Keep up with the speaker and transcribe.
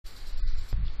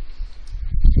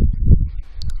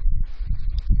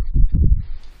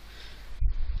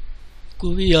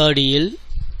குவியாடியில்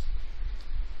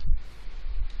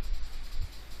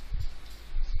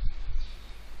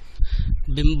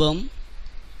பிம்பம்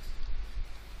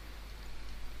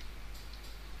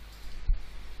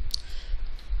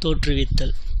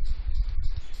தோற்றுவித்தல்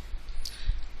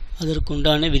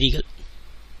அதற்குண்டான விதிகள்.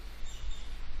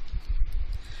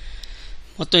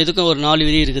 மொத்தம் இதுக்கும் ஒரு 4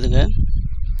 விதி இருக்குதுங்க.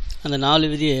 அந்த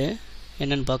 4 விதியை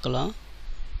என்னன்னு பார்க்கலாம்.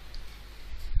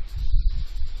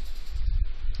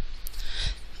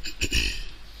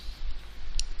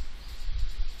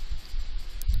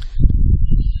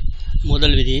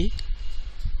 முதல் விதி,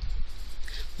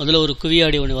 முதல்ல ஒரு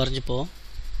குவியாடி ஒன்று வரைஞ்சிப்போம்.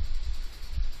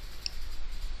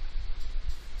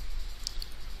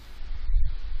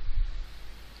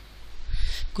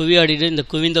 குவியாடிட்டு இந்த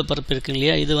குவிந்த பரப்பு இருக்குங்க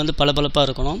இல்லையா, இது வந்து பளபளப்பாக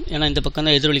இருக்கணும். ஏன்னா இந்த பக்கம்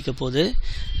தான் எதிரொலிக்க போகுது.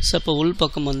 ஸோ இப்போ உள்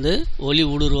பக்கம் வந்து ஒளி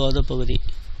ஊடுருவாத பகுதி,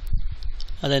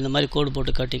 அதை இந்த மாதிரி கோடு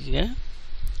போட்டு காட்டிக்குங்க.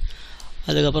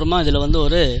 அதுக்கப்புறமா இதில் வந்து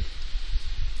ஒரு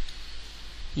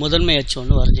முதன்மை அச்சு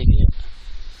ஒன்று வரைஞ்சிக்கங்க.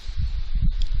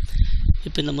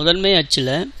 இப்போ இந்த முதன்மை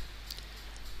அச்சில்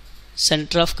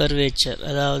சென்டர் ஆஃப் கர்வேச்சர்,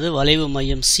 அதாவது வளைவு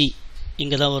மையம் சி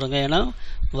இங்கே தான் வருங்க. ஏன்னா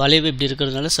வளைவு இப்படி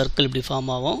இருக்கிறதுனால சர்க்கிள் இப்படி ஃபார்ம்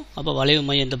ஆகும். அப்போ வளைவு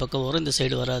மையம் இந்த பக்கம் வரும், இந்த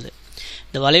சைடு வராது.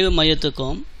 இந்த வளைவு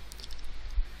மையத்துக்கும்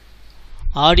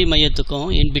ஆடி மையத்துக்கும்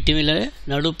இன் பிட்வீனில்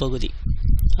நடுப்பகுதி,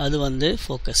 அது வந்து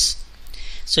ஃபோக்கஸ்.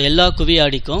 ஸோ எல்லா குவி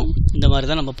ஆடிக்கும் இந்த மாதிரி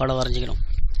தான் நம்ம படம் வரைஞ்சிக்கணும்.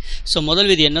 ஸோ முதல்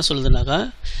விதி என்ன சொல்லுதுனாக்கா,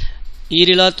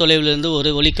 ஈரிலா தொலைவிலிருந்து ஒரு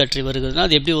ஒளிக்கற்றை வருகிறதுனா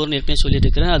அது எப்படி வரும்னு ஏற்கனவே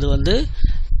சொல்லியிருக்கிறேன். அது வந்து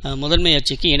முதன்மை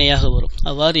அச்சுக்கு இணையாக வரும்.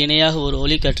 அவ்வாறு இணையாக ஒரு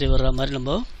ஒளிக்கற்றை வர்ற மாதிரி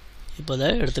நம்ம இப்போ அதை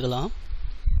எடுத்துக்கலாம்.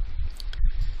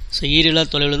 ஸோ ஈரிலா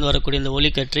தொலைவிலிருந்து வரக்கூடிய இந்த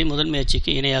ஒளிக்கற்றை முதன்மை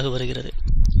அச்சுக்கு இணையாக வருகிறது.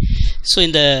 ஸோ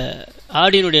இந்த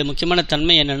ஆடியினுடைய முக்கியமான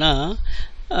தன்மை என்னென்னா,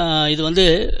 இது வந்து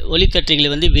ஒளிக்கற்றைகளை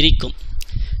வந்து விரிக்கும்.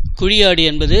 குழி ஆடி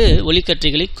என்பது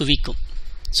ஒளிக்கற்றைகளை குவிக்கும்.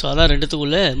 ஸோ அதான்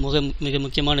ரெண்டுத்துக்குள்ள மிக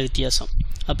முக்கியமான வித்தியாசம்.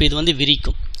 அப்போ இது வந்து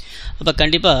விரிக்கும். அப்போ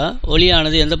கண்டிப்பாக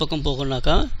ஒளியானது எந்த பக்கம்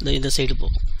போகும்னாக்கா இந்த சைடு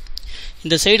போகும்.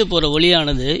 இந்த சைடு போகிற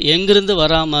ஒளியானது எங்கிருந்து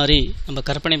வரா மாதிரி நம்ம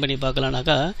கற்பனை பண்ணி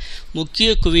பார்க்கலான்னாக்கா, முக்கிய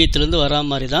குவியத்திலேருந்து வரா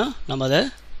மாதிரி தான் நம்ம அதை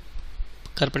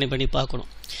கற்பனை பண்ணி பார்க்கணும்.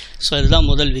 ஸோ இதுதான்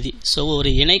முதல் விதி. ஸோ ஒரு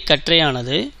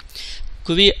இணைக்கற்றையானது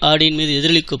குவி ஆடியின் மீது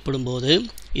எதிரொலிக்கப்படும் போது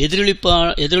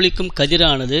எதிரொலிக்கும்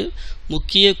கதிரானது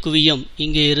முக்கிய குவியம்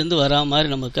இங்கே இருந்து வரா மாதிரி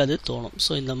நமக்கு அது தோணும்.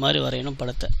 ஸோ இந்த மாதிரி வரையணும்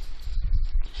படத்தை.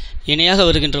 இணையாக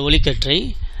வருகின்ற ஒளிக்கற்றை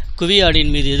குவி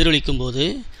ஆடியின் மீது எதிரொலிக்கும் போது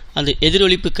அந்த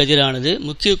எதிரொலிப்பு கதிரானது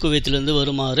முக்கிய குவியத்திலிருந்து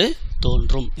வருமாறு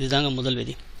தோன்றும். இதுதாங்க முதல்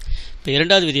விதி. இப்போ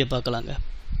இரண்டாவது விதியை பார்க்கலாங்க.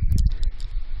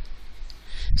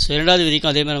 ஸோ இரண்டாவது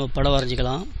விதிக்கும் அதே மாதிரி நம்ம படம்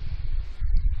வரைஞ்சிக்கலாம்.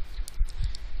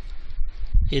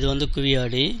 இது வந்து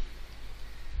குவியாடி,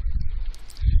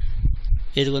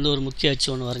 இதுக்கு வந்து ஒரு முக்கிய அச்சு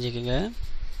ஒன்று வரைஞ்சிக்கோங்க.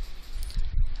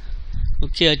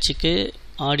 முக்கிய அச்சுக்கு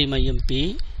ஆடி மையம் பி,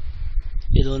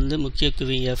 இது வந்து முக்கிய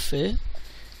குவி எஃப்,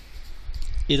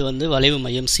 இது வந்து வளைவு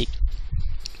மையம் சி.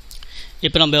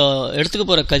 இப்போ நம்ம எடுத்துக்க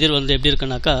போகிற கதிர் வந்து எப்படி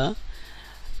இருக்குன்னாக்கா,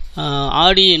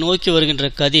 ஆடியை நோக்கி வருகின்ற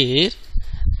கதிர்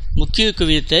முக்கிய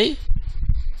குவியத்தை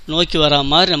நோக்கி வரா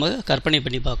மாதிரி நம்ம கற்பனை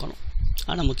பண்ணி பார்க்கணும்.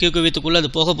 ஆனால் முக்கிய குவியத்துக்குள்ளே அது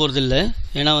போக போகிறதில்ல.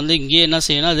 ஏன்னா வந்து இங்கேயே என்ன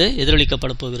செய்யணும், அது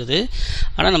எதிரொலிக்கப்பட போகிறது.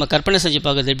 ஆனால் நம்ம கற்பனை செஞ்சு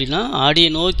பார்க்குறது எப்படின்னா, ஆடியை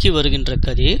நோக்கி வருகின்ற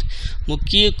கதிர்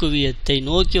முக்கிய குவியத்தை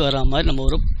நோக்கி வரா மாதிரி நம்ம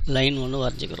ஒரு லைன் ஒன்று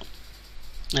வரைஞ்சிக்கிறோம்.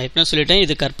 நான் ஏற்கனவே சொல்லிட்டேன்,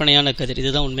 இது கற்பனையான கதிர்,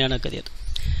 இதுதான் உண்மையான கதிர்.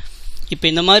 இப்போ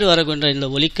இந்த மாதிரி வரக்கூடிய இந்த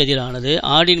ஒளிக்கதிரானது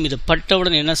ஆடியின் மீது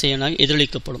பட்டவுடன் என்ன செய்யணும்,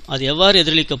 எதிரொலிக்கப்படும். அது எவ்வாறு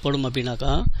எதிரொலிக்கப்படும்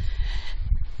அப்படின்னாக்கா,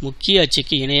 முக்கிய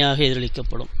அச்சுக்கு இணையாக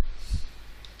எதிரொலிக்கப்படும்.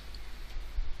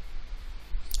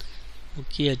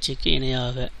 முக்கிய அச்சுக்கு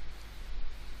இணையாக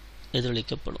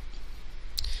எதிரொலிக்கப்படும்.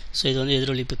 ஸோ இது வந்து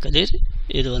எதிரொலிப்பு கதிர்,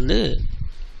 இது வந்து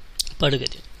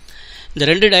படுகதிர். இந்த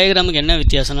ரெண்டு டயக்ராமுக்கு என்ன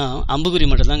வித்தியாசம்னா, அம்புக்குறி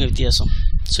மட்டும்தாங்க வித்தியாசம்.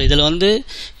 ஸோ இதில் வந்து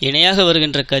இணையாக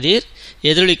வருகின்ற கதிர்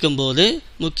எதிரொலிக்கும் போது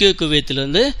முக்கிய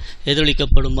குவியத்திலிருந்து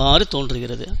எதிரொலிக்கப்படுமாறு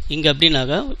தோன்றுகிறது. இங்கே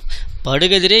அப்படின்னாக்கா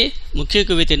படுகதிரே முக்கிய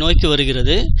குவியத்தை நோக்கி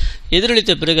வருகிறது,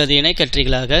 எதிரொலித்த பிறகு அது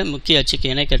இணைக்கற்றைகளாக முக்கிய அச்சுக்கு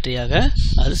இணைக்கற்றையாக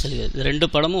அது செல்கிறது. ரெண்டு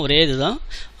படமும் ஒரே இதுதான்,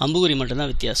 அம்புக்குறி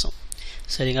மட்டும்தான் வித்தியாசம்.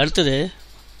 சரிங்க, அடுத்தது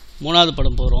மூணாவது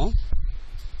படம் போகிறோம்.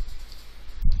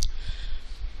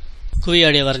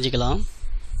 குவியாடியை வரைஞ்சிக்கலாம்.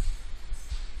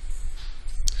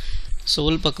 ஸோ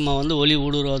உள் பக்கமாக வந்து ஒளி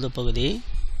ஊடுருவாத பகுதி,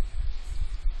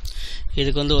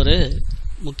 இதுக்கு வந்து ஒரு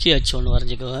முக்கிய அச்சு ஒன்று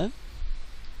வரைஞ்சிக்கோங்க.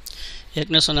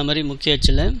 ஏற்கனவே சொன்ன மாதிரி முக்கிய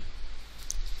அச்சில்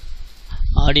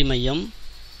ஆடி மையம்,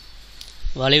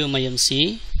 வளைவு மையம் சி,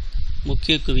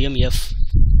 முக்கிய குவியம் எஃப்.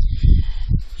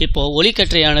 இப்போது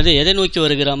ஒளிக்கற்றையானது எதை நோக்கி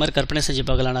வருகிற மாதிரி கற்பனை செஞ்சு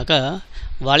பார்க்கலான்னாக்கா,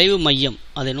 வளைவு மையம்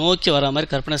அதை நோக்கி வர மாதிரி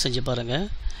கற்பனை செஞ்சு பாருங்கள்.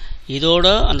 இதோட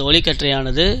அந்த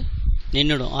ஒளிக்கற்றையானது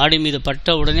நின்றுடும். ஆடி மீது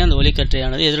பட்ட உடனே அந்த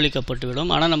ஒளிக்கற்றையானது எதிரொலிக்கப்பட்டு விடும்.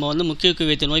 ஆனால் நம்ம வந்து முக்கிய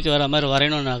குவியத்தை நோக்கி வர மாதிரி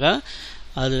வரையணுன்னாக்கா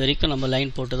அது வரைக்கும் நம்ம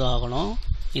லைன் போட்டு தான் ஆகணும்.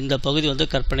 இந்த பகுதி வந்து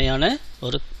கற்பனையான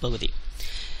ஒரு பகுதி.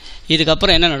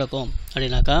 இதுக்கப்புறம் என்ன நடக்கும்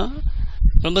அப்படின்னாக்கா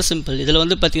ரொம்ப சிம்பிள். இதில்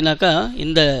வந்து பார்த்திங்கனாக்கா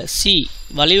இந்த சி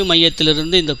வளைவு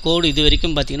மையத்திலிருந்து இந்த கோடு இது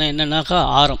வரைக்கும் பார்த்திங்கன்னா என்னென்னாக்கா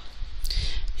ஆரம்.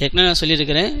 ஏற்கனவே நான்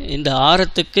சொல்லியிருக்கிறேன், இந்த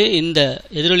ஆரத்துக்கு இந்த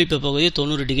எதிரொலிப்பு பகுதி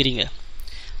 90 டிகிரிங்க.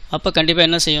 அப்போ கண்டிப்பாக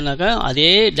என்ன செய்யும்னாக்கா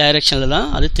அதே டைரெக்ஷனில் தான்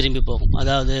அது திரும்பி போகும்.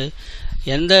 அதாவது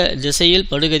எந்த திசையில்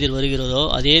படுகதிர் வருகிறதோ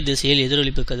அதே திசையில்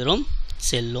எதிரொலிப்பு கதிரும்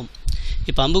செல்லும்.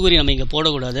 இப்போ அம்புக்குறி நம்ம இங்கே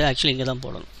போடக்கூடாது, ஆக்சுவலி இங்கே தான்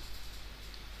போடணும்.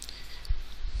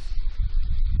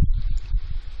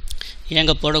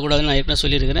 ஏங்க போடக்கூடாதுன்னு நான் ஏற்கனவே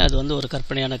சொல்லியிருக்கிறேன், அது வந்து ஒரு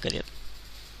கற்பனையான கதிர்.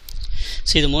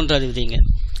 ஸோ இது 3வது விதிங்க.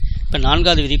 இப்போ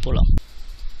 4வது விதி போகலாம்.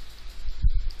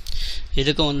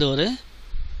 இதுக்கும் வந்து ஒரு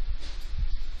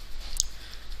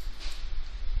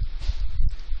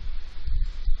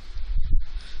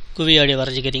குவியாடி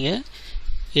வரைஞ்சிக்கிறீங்க.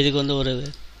 இதுக்கு வந்து ஒரு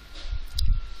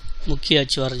முக்கிய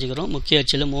அச்சு வரைஞ்சிக்கிறோம். முக்கிய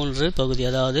அச்சில் 3 பகுதி,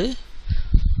 அதாவது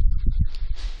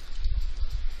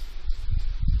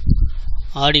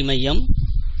ஆடி மையம்,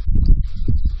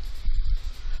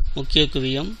 முக்கிய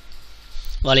குவியம்,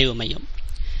 வளைவு மையம்.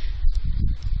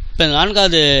 இப்போ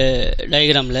 4வது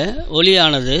டயக்ராமில்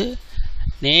ஒளியானது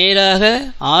நேராக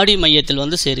ஆடி மையத்தில்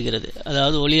வந்து சேர்கிறது.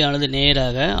 அதாவது ஒளியானது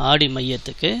நேராக ஆடி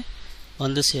மையத்துக்கு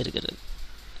வந்து சேர்கிறது.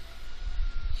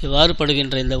 இவ்வாறு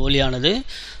படுகின்ற இந்த ஒளியானது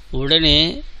உடனே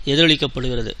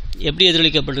எதிரொலிக்கப்படுகிறது. எப்படி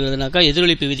எதிரொலிக்கப்படுகிறதுனாக்கா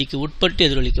எதிரொலிப்பு விதிக்கு உட்பட்டு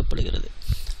எதிரொலிக்கப்படுகிறது.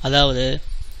 அதாவது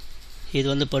இது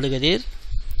வந்து படுகதிர்,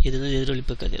 இது வந்து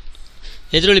எதிரொலிப்பு கதிர்.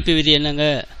 எதிரொலிப்பு விதி என்னங்க?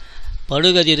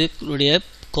 படுகதிருடைய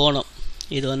கோணம்,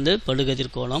 இது வந்து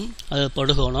படுகதிர் கோணம், அது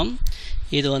படுகோணம்,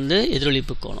 இது வந்து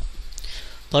எதிரொலிப்பு கோணம்.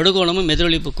 படுகோணமும்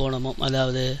எதிரொலிப்பு கோணமும்,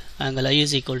 அதாவது ஆங்கிள் I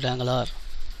 = ஆங்கிள் R,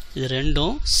 இது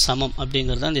ரெண்டும் சமம்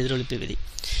அப்படிங்கிறது தான் இந்த எதிரொலிப்பு விதி.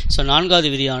 ஸோ 4வது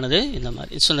விதியானது இந்த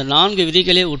மாதிரி. ஸோ இந்த 4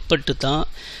 விதிகளே உட்பட்டு தான்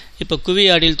இப்போ குவி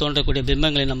ஆடியில் தோன்றக்கூடிய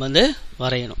பிம்பங்களை நம்ம வந்து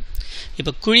வரையணும்.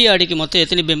 இப்போ குழி ஆடிக்கு மொத்தம்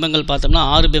எத்தனை பிம்பங்கள் பார்த்தோம்னா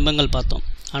 6 பிம்பங்கள் பார்த்தோம்.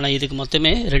 ஆனால் இதுக்கு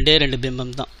மொத்தமே 2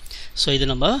 பிம்பம் தான். ஸோ இது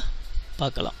நம்ம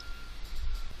பார்க்கலாம்.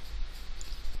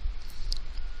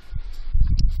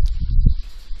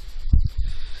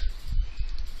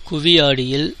 குவி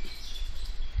ஆடியில்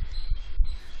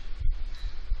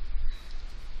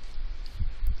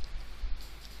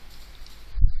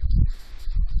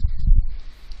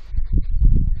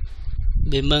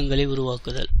பிம்பங்களை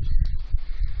உருவாக்குதல்.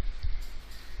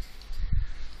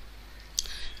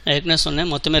 நான் ஏற்கனவே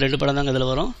சொன்னேன், மொத்தமே 2 படம் தாங்க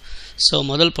இதில் வரும். ஸோ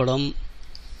முதல் படம்,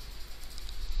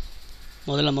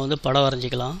 முதல்ல நம்ம வந்து படம்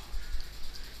வரைஞ்சிக்கலாம்.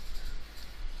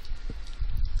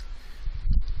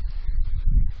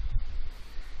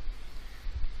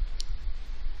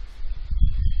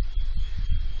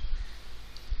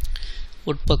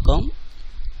 உட்பக்கம்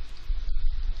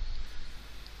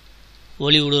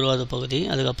ஒளி ஊடுருவாத பகுதி,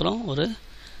 அதுக்கப்புறம் ஒரு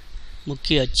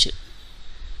முக்கிய அச்சு,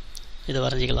 இதை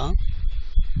வரைஞ்சிக்கலாம்.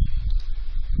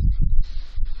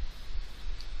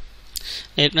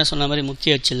 ஏற்கனவே சொன்ன மாதிரி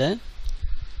முக்கிய அச்சில்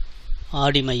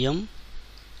ஆடி மையம்,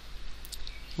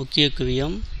 முக்கிய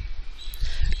குவியம்,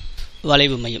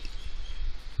 வளைவு மையம்.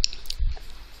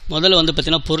 முதல்ல வந்து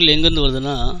பார்த்திங்கன்னா பொருள் எங்கேருந்து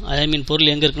வருதுன்னா,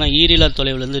 பொருள் எங்கே இருக்குன்னா ஈரிலா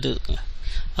தொலைவுலேருந்து இருக்குங்க.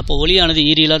 அப்போ ஒளியானது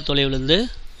ஈரிலா தொலைவுலேருந்து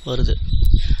வருது.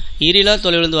 ஈரிலா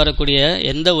தொலைவிலிருந்து வரக்கூடிய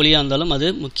எந்த ஒளியாக இருந்தாலும் அது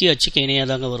முக்கிய அச்சுக்கு இணையாக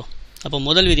தாங்க வரும். அப்போ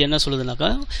முதல் விதி என்ன சொல்லுதுனாக்கா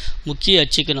முக்கிய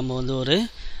அச்சுக்கு நம்ம வந்து ஒரு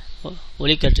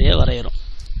ஒளிக்கற்றையை வரைகிறோம்.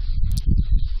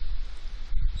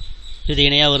 இது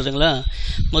இணையாக வருதுங்களா?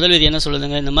 முதல் விதி என்ன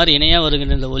சொல்லுதுங்க? இந்த மாதிரி இணையாக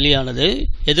வருகின்ற இந்த ஒளியானது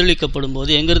எதிரொலிக்கப்படும்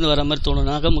போது எங்கேருந்து வர மாதிரி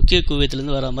தோணுனாக்கா முக்கிய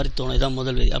குவியத்திலேருந்து வர மாதிரி தோணும். இதுதான்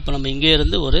முதல் விதி. அப்போ நம்ம இங்கே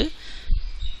இருந்து ஒரு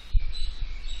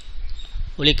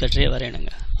ஒளிக்கற்றையை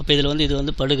வரையணுங்க. அப்போ இதில் வந்து இது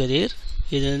வந்து படுகதிர்,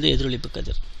 இது வந்து எதிரொலிப்பு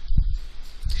கதிர்.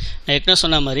 நான் ஏற்கனவே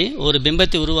சொன்ன மாதிரி ஒரு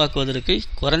பிம்பத்தை உருவாக்குவதற்கு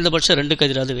குறைந்தபட்சம் 2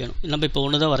 கதிராவது வேணும். நம்ம இப்போ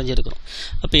 1 தான் வரைஞ்சிருக்கிறோம்.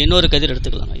 அப்போ இன்னொரு கதிர்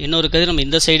எடுத்துக்கலாங்க. இன்னொரு கதிர் நம்ம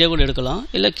இந்த சைடே கூட எடுக்கலாம்,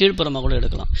 இல்லை கீழ்ப்புறமாக கூட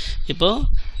எடுக்கலாம். இப்போது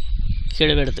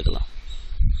கீழவே எடுத்துக்கலாம்.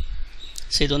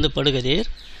 ஸோ இது வந்து படுகதிர்.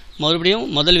 மறுபடியும்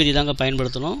முதல் விதி தாங்க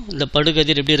பயன்படுத்தணும். இந்த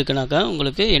படுகதிர் எப்படி இருக்குனாக்கா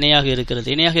உங்களுக்கு இணையாக இருக்கிறது.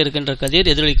 இணையாக இருக்கின்ற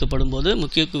கதிர் எதிரொலிக்கப்படும் போது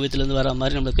முக்கிய குவியத்திலேருந்து வர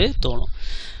மாதிரி நம்மளுக்கு தோணும்.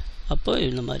 அப்போ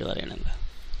இந்த மாதிரி வரையணுங்க.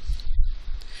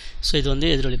 ஸோ இது வந்து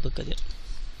எதிரொலிப்பு கதிர்.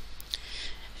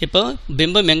 இப்போ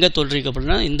பிம்பம் எங்கே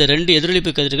தோற்றுவிக்கப்படும்னா இந்த 2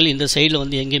 எதிரொலிப்பு கதிர்கள் இந்த சைடில்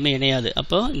வந்து எங்கேயுமே இணையாது.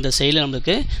 அப்போ இந்த சைடில்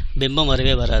நம்மளுக்கு பிம்பம்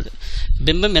வரவே வராது.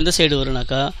 பிம்பம் எந்த சைடு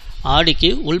வரும்னாக்கா ஆடிக்கு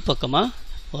உள்பக்கமாக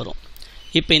வரும்.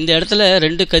 இப்போ இந்த இடத்துல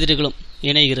 2 கதிர்களும்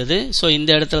இணைகிறது. ஸோ இந்த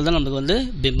இடத்துல தான் நமக்கு வந்து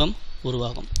பிம்பம்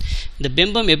உருவாகும். இந்த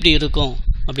பிம்பம் எப்படி இருக்கும்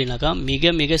அப்படின்னாக்கா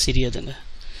மிக மிக சிறியதுங்க.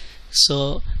 ஸோ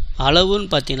அளவுன்னு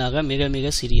பார்த்தீங்கன்னாக்கா மிக மிக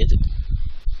சிறியது.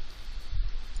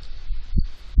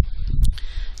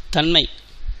 தன்மை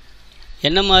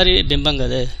என்ன மாதிரி பிம்பங்க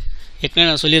அது? ஏற்கனவே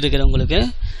நான் சொல்லியிருக்கிறேன் உங்களுக்கு.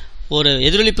 ஒரு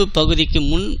எதிரொலிப்பு பகுதிக்கு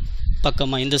முன்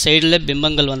பக்கமாக இந்த சைடில்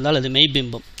பிம்பங்கள் வந்தால் அது மெய்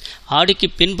பிம்பம். ஆடிக்கு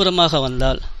பின்புறமாக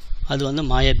வந்தால் அது வந்து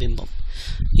மாய பிம்பம்.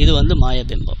 இது வந்து மாய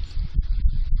பிம்பம்.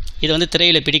 இதை வந்து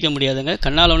திரையில் பிடிக்க முடியாதுங்க.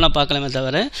 கண்ணால் ஒன்றா பார்க்கலாமே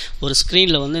தவிர ஒரு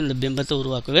ஸ்க்ரீனில் வந்து இந்த பிம்பத்தை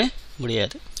உருவாக்கவே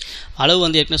முடியாது. அளவு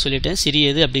வந்து ஏற்கனவே சொல்லிட்டேன்,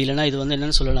 சிறியது. அப்படி இல்லைனா இது வந்து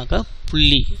என்னென்னு சொல்லலாம்க்கா,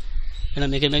 புள்ளி. ஏன்னா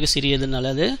மிக மிக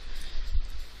சிறியதுனால அது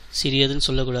சிறியதுன்னு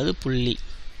சொல்லக்கூடாது, புள்ளி.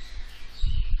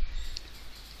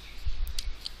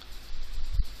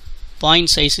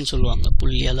 பாயிண்ட் சைஸ்ன்னு சொல்லுவாங்க,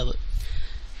 புள்ளி அளவு.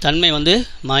 தன்மை வந்து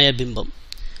மாயபிம்பம்.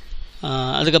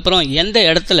 அதுக்கப்புறம் எந்த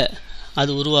இடத்துல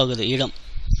அது உருவாகுது, இடம்,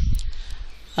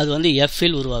 அது வந்து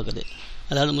எஃப்பில் உருவாகுது.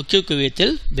 அதாவது முக்கிய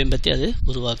குவியத்தில் பிம்பத்தை அது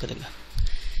உருவாக்குதுங்க.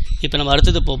 இப்போ நம்ம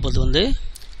அடுத்தது போகிறது வந்து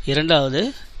இரண்டாவது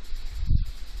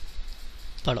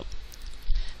படம்.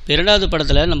 இப்போ இரண்டாவது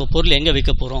படத்தில் நம்ம பொருள் எங்கே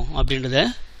வைக்க போகிறோம் அப்படின்றத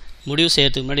முடிவு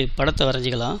செய்யறதுக்கு முன்னாடி படத்தை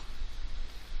வரைஞ்சிக்கலாம்.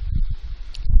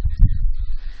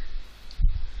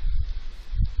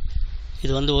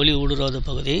 இது வந்து ஒளி ஊடுருவாத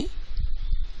பகுதி,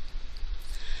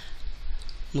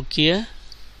 முக்கிய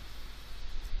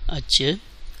அச்சு.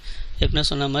 ஏற்கனவே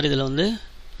சொன்ன மாதிரி இதில் வந்து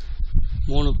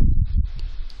 3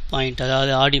 பாயிண்ட்,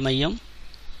 அதாவது ஆடி மையம்,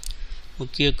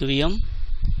 முக்கிய குவியம்,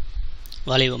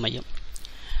 வளைவு மையம்.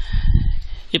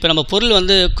 இப்போ நம்ம பொருள்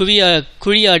வந்து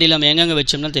குழி ஆடியில் நம்ம எங்கெங்கே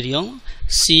வச்சோம்னா தெரியும்.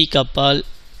 சி கப்பால்,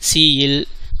 சியில்,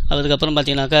 அதுக்கப்புறம்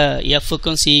பார்த்தீங்கன்னாக்கா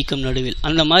எஃப்க்கும் சிக்கும் நடுவில்.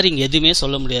 அந்த மாதிரி இங்கே எதுவுமே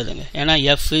சொல்ல முடியாதுங்க. ஏன்னா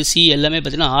எஃப் சி எல்லாமே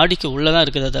பார்த்தீங்கன்னா ஆடிக்கு உள்ளே தான்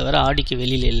இருக்குதே தவிர ஆடிக்கு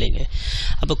வெளியில் இல்லைங்க.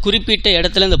 அப்போ குறிப்பிட்ட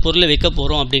இடத்துல இந்த பொருளை வைக்க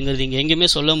போகிறோம் அப்படிங்கிறது இங்கே எங்கேயுமே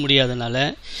சொல்ல முடியாதனால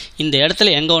இந்த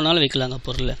இடத்துல எங்கே வேணாலும் வைக்கலாங்க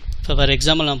பொருளை. இப்போ ஃபார்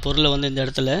எக்ஸாம்பிள் நான் பொருளை வந்து இந்த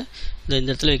இடத்துல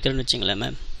வைக்கிறேன்னு வச்சுங்களேன்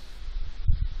மேம்.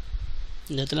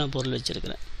 இந்த இடத்துல நான் பொருள்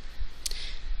வச்சுருக்கிறேன்.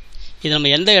 இது நம்ம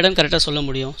எந்த இடம் கரெக்டாக சொல்ல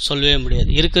முடியும், சொல்லவே முடியாது.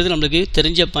 இருக்கிறது நம்மளுக்கு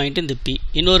தெரிஞ்ச பாயிண்ட் இந்த பி.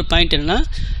 இன்னொரு பாயிண்ட் என்னென்னா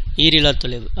ஈரிலா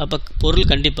தொலைவு. அப்போ பொருள்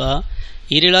கண்டிப்பாக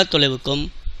ஈரிலா தொலைவுக்கும்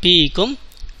பிக்கும்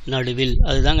நடுவில்.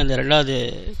 அதுதாங்க இந்த ரெண்டாவது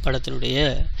படத்தினுடைய.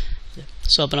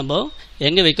 ஸோ அப்போ நம்ம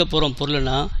எங்கே வைக்க போகிறோம்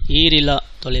பொருள்னா ஈரிலா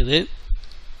தொலைவு,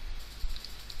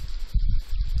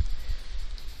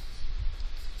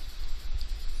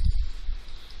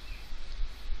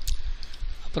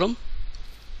 அப்புறம்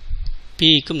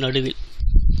பிக்கும் நடுவில்,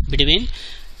 பிட்வீன்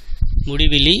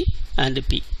முடிவிலி அண்ட்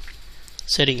பி.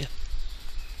 சரிங்க.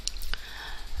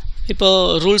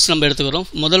 இப்போது ரூல்ஸ் நம்ம எடுத்துக்கிறோம்.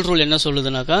 முதல் ரூல் என்ன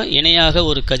சொல்லுதுனாக்கா, இணையாக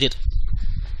ஒரு கதிர்.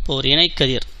 இப்போ ஒரு இணை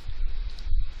கதிர்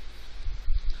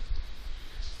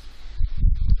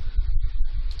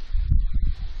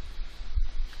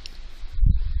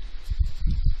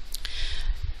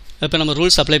இப்போ நம்ம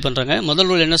ரூல்ஸ் அப்ளை பண்ணுறாங்க. முதல்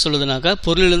ரூல் என்ன சொல்லுதுனாக்கா,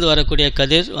 பொருளிலிருந்து வரக்கூடிய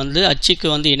கதிர் வந்து அச்சுக்கு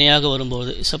வந்து இணையாக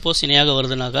வரும்போது, சப்போஸ் இணையாக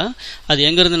வருதுனாக்கா அது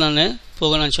எங்கேருந்து நான்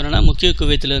போகணும்னு சொன்னேன்னா முக்கிய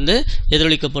குவியத்திலேருந்து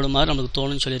எதிரொலிக்கப்படுமாறு நமக்கு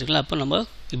தோணுன்னு சொல்லியிருக்கலாம். அப்போ நம்ம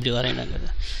இப்படி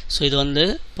வரையினாங்க. ஸோ இது வந்து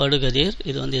படுகதிர்,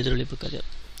 இது வந்து எதிரொலிப்பு கதிர்.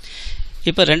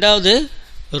 இப்போ ரெண்டாவது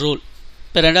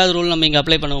ரூல் நம்ம இங்கே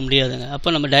அப்ளை பண்ண முடியாதுங்க.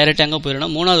 அப்போ நம்ம டைரெக்டாக எங்கே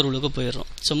போயிடணும், மூணாவது ரூலுக்கு போயிடுறோம்.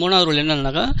 ஸோ மூணாவது ரூல்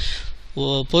என்னன்னாக்கா,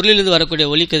 பொருளிலிருந்து வரக்கூடிய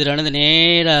ஒளிக்கதிரானது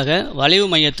நேராக வளைவு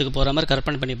மையத்துக்கு போகிற மாதிரி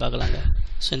கற்பனை பண்ணி பார்க்கலாங்க.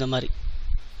 ஸோ இந்த மாதிரி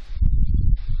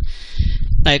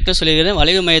நான் எக்க சொல்லியிருக்கிறேன்.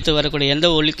 வளைவு மையத்துக்கு வரக்கூடிய எந்த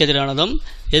ஒளிக்கதிரானதும்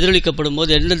எதிரொலிக்கப்படும்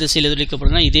போது எந்த திசையில்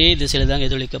எதிரொலிக்கப்படும்னா இதே திசையில் தாங்க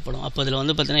எதிரொலிக்கப்படும். அப்போ இதில்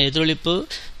வந்து பார்த்திங்கன்னா எதிரொலிப்பு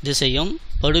திசையும்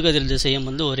படுகதிர் திசையும்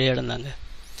வந்து ஒரே இடம் தாங்க.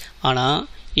 ஆனால்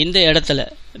இந்த இடத்துல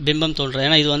பிம்பம் தோன்றும்.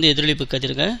 ஏன்னா இது வந்து எதிரொலிப்பு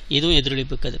கதிருங்க, இதுவும்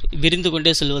எதிரொலிப்பு கதிர். விரிந்து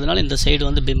கொண்டே செல்வதனால் இந்த சைடு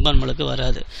வந்து பிம்பம் நம்மளுக்கு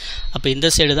வராது. அப்போ இந்த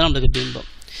சைடு தான் நம்மளுக்கு பிம்பம்.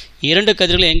 இரண்டு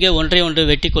கதிர்கள் எங்கே ஒன்றை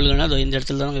வெட்டி கொள்ளுங்கன்னா அது இந்த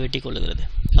இடத்துல தான் நமக்கு வெட்டி கொள்ளுகிறது.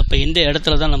 அப்போ இந்த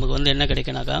இடத்துல தான் நமக்கு வந்து என்ன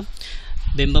கிடைக்குனாக்கா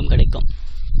பிம்பம் கிடைக்கும்.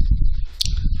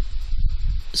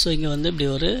 ஸோ இங்கே வந்து இப்படி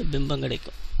ஒரு பிம்பம்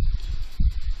கிடைக்கும்.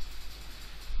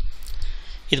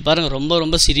 இது பாருங்கள் ரொம்ப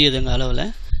ரொம்ப சிறியதுங்க அளவில்.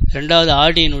 ரெண்டாவது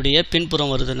ஆடியினுடைய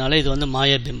பின்புறம் வருதுனால இது வந்து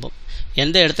மாய பிம்பம்.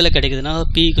 எந்த இடத்துல கிடைக்குதுன்னா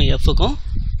பிக்கும் எஃப்க்கும்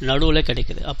நடுவில்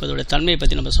கிடைக்குது. அப்போ இதோடைய தன்மையை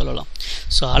பற்றி நம்ம சொல்லலாம்.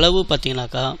 ஸோ அளவு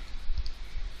பார்த்தீங்கன்னாக்கா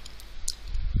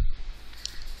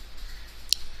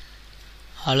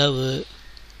அளவு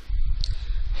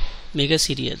மிக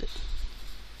சிறியது.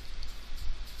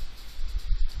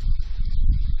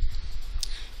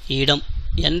 இடம்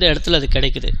எந்த இடத்துல அது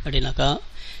கிடைக்குது அப்படின்னாக்கா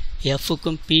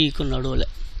எஃப்க்கும் பிக்கும் நடுவில்.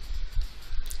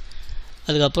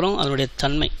 அதுக்கப்புறம் அதனுடைய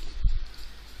தன்மை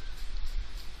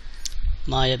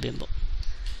மாயபிம்பம்.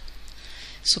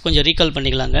 ஸோ கொஞ்சம் ரீகால்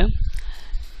பண்ணிக்கலாங்க.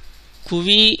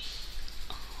 குவி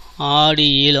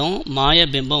ஆடியிலும்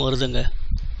மாயபிம்பம் வருதுங்க,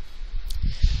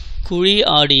 குழி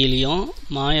ஆடியிலையும்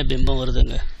மாயபிம்பம்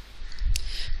வருதுங்க.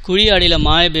 குழி ஆடியில்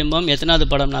மாயபிம்பம் எத்தனாவது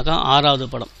படம்னாக்கா 6வது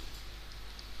படம்.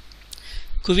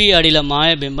 குவி ஆடியில்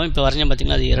மாயபிம்பம் இப்போ வரைஞ்ச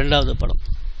பார்த்தீங்கன்னா அது 2வது படம்.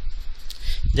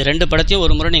 இந்த ரெண்டு படத்தையும்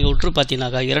ஒரு முறை நீங்கள் உற்று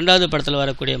பார்த்தீங்கன்னாக்கா 2வது படத்தில்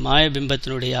வரக்கூடிய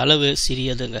மாயபிம்பத்தினுடைய அளவு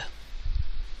சிறியதுங்க.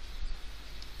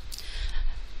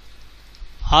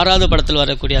 ஆறாவது படத்தில்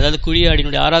வரக்கூடிய, அதாவது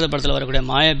குழியாடியினுடைய ஆறாவது படத்தில் வரக்கூடிய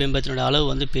மாயபிம்பத்தினுடைய அளவு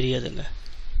வந்து பெரியதுங்க.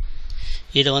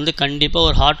 இதை வந்து கண்டிப்பாக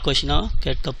ஒரு ஹார்ட் கொஷினாக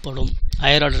கேட்கப்படும்.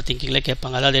 ஹையர் ஆர்டர் திங்கிங்கில்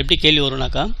கேட்பாங்க. அதாவது எப்படி கேள்வி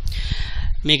வரும்னாக்கா,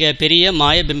 மிக பெரிய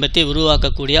மாயபிம்பத்தை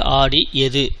உருவாக்கக்கூடிய ஆடி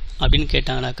எது அப்படின்னு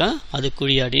கேட்டாங்கனாக்கா அது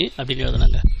குழியாடி அப்படின்னு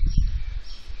எழுதுனாங்க.